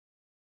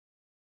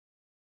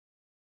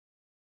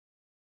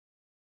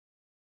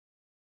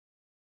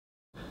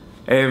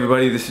Hey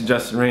everybody, this is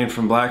Justin Rain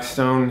from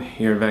Blackstone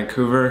here in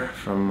Vancouver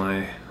from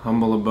my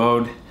humble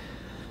abode.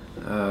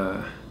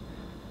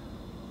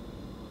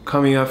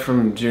 Coming up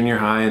from junior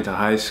high into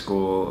high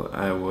school,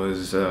 I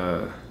was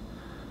a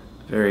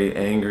very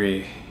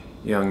angry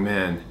young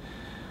man.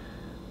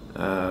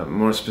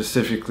 More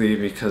specifically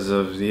because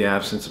of the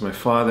absence of my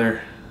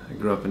father. I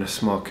grew up in a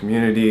small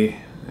community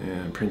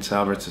in Prince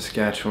Albert,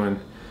 Saskatchewan,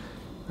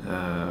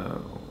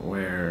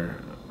 where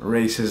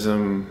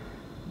racism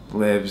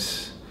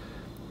lives.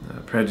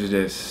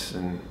 Prejudice,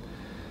 and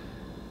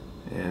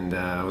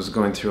I was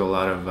going through a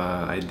lot of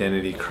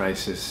identity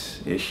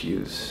crisis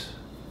issues.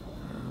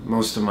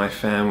 Most of my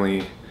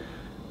family,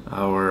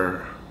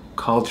 our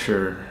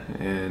culture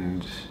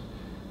and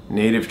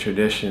native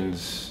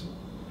traditions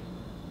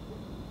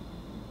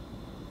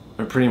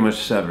are pretty much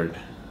severed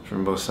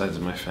from both sides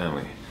of my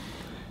family,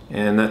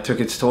 and that took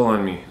its toll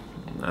on me.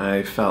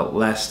 I felt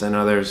less than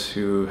others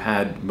who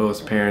had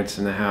both parents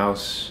in the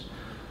house.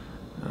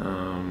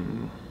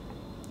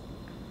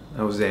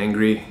 I was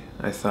angry.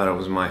 I thought it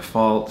was my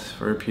fault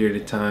for a period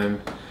of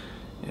time,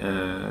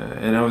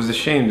 and I was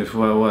ashamed of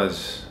who I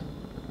was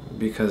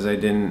because I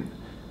didn't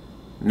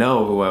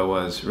know who I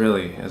was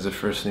really as a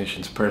First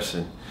Nations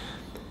person,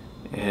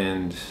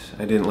 and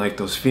I didn't like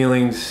those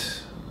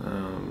feelings.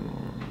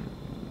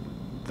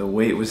 The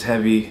weight was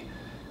heavy,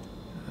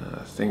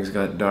 things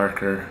got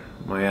darker,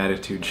 my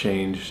attitude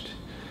changed,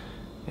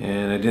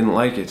 and I didn't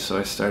like it, so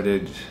I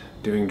started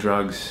doing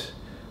drugs,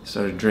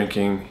 started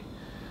drinking.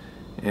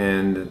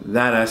 And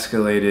that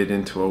escalated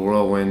into a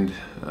whirlwind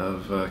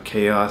of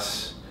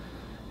chaos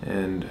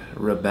and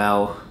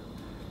rebel.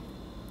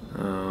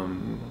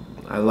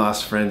 I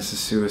lost friends to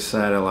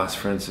suicide, I lost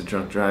friends to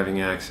drunk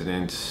driving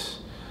accidents.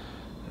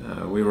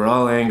 We were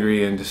all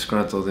angry and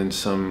disgruntled in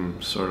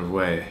some sort of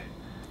way.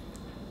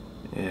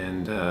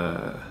 And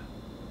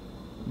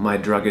my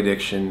drug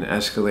addiction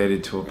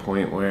escalated to a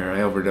point where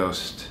I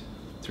overdosed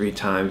 3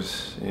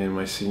 times in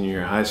my senior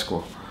year of high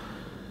school.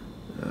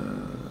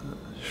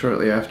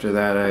 Shortly after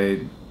that,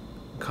 I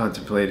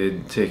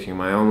contemplated taking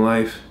my own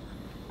life,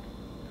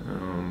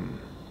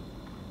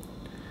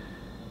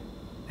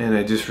 and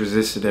I just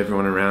resisted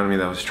everyone around me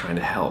that was trying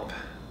to help.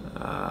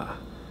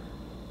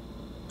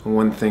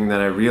 One thing that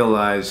I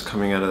realized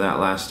coming out of that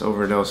last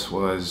overdose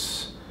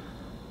was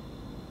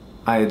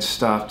I had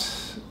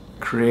stopped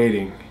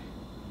creating.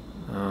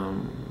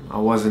 I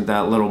wasn't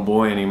that little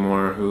boy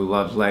anymore who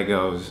loved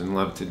Legos and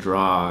loved to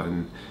draw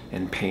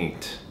and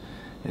paint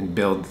and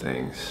build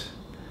things.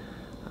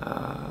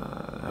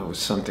 I was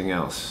something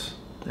else,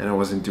 and I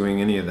wasn't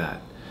doing any of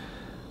that.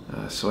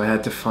 So I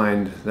had to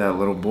find that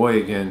little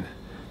boy again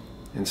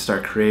and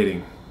start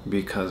creating,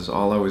 because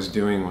all I was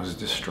doing was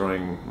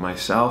destroying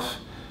myself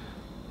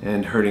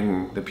and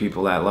hurting the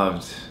people that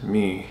loved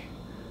me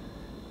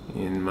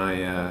in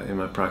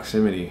my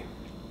proximity.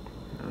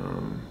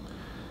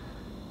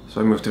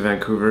 So I moved to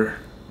Vancouver,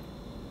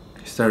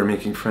 started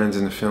making friends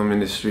in the film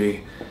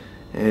industry,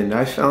 and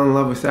I fell in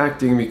love with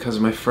acting because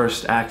my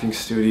first acting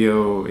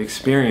studio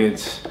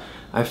experience,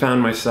 I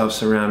found myself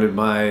surrounded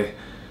by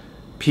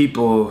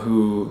people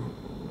who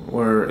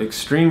were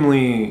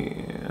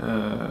extremely,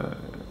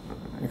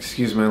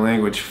 excuse my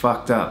language,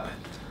 fucked up.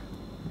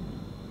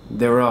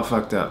 They were all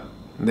fucked up.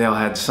 They all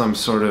had some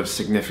sort of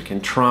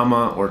significant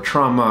trauma or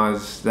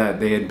traumas that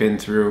they had been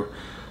through,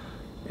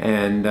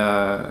 and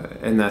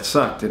that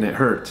sucked and it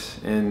hurt,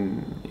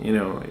 and you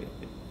know,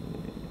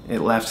 it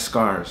left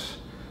scars.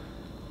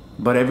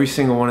 But every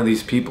single one of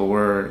these people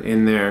were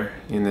in there,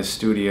 in the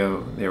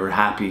studio. They were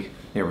happy,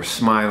 they were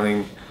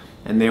smiling,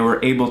 and they were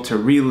able to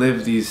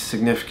relive these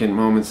significant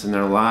moments in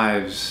their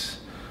lives,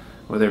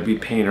 whether it be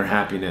pain or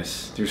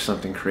happiness, through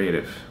something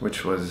creative,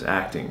 which was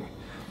acting.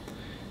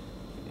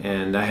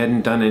 And I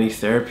hadn't done any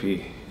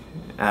therapy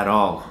at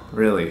all,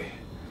 really.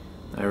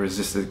 I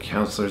resisted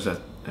counselors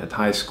at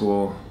high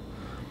school.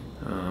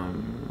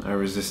 I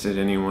resisted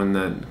anyone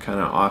that kind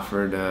of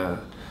offered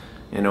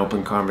an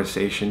open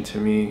conversation to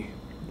me.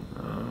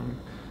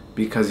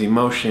 Because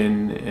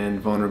emotion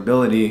and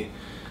vulnerability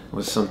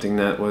was something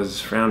that was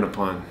frowned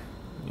upon,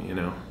 you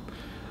know.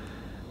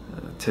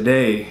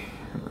 Today,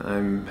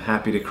 I'm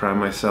happy to cry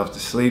myself to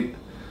sleep.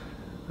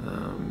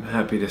 I'm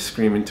happy to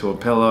scream into a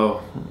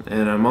pillow,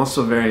 and I'm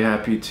also very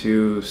happy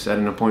to set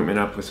an appointment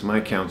up with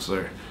my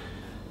counselor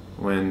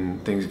when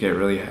things get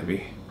really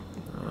heavy.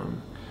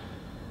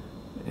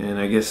 And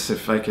I guess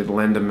if I could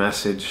lend a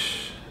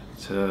message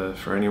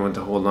for anyone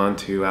to hold on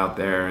to out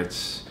there,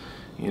 it's,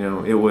 you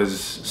know, it was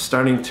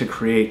starting to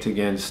create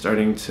again,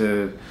 starting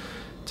to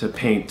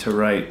paint, to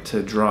write,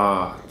 to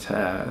draw,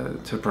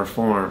 to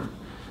perform.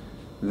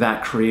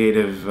 That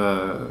creative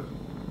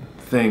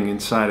thing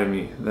inside of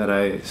me that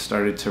I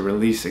started to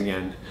release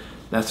again,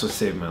 that's what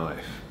saved my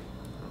life.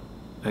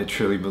 I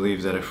truly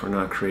believe that if we're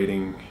not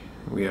creating,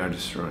 we are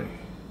destroying.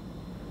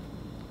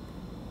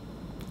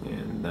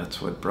 And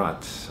that's what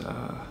brought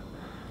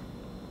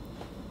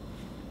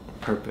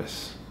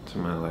purpose to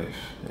my life,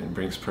 and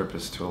brings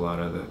purpose to a lot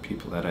of the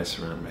people that I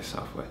surround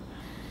myself with.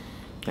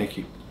 Thank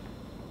you.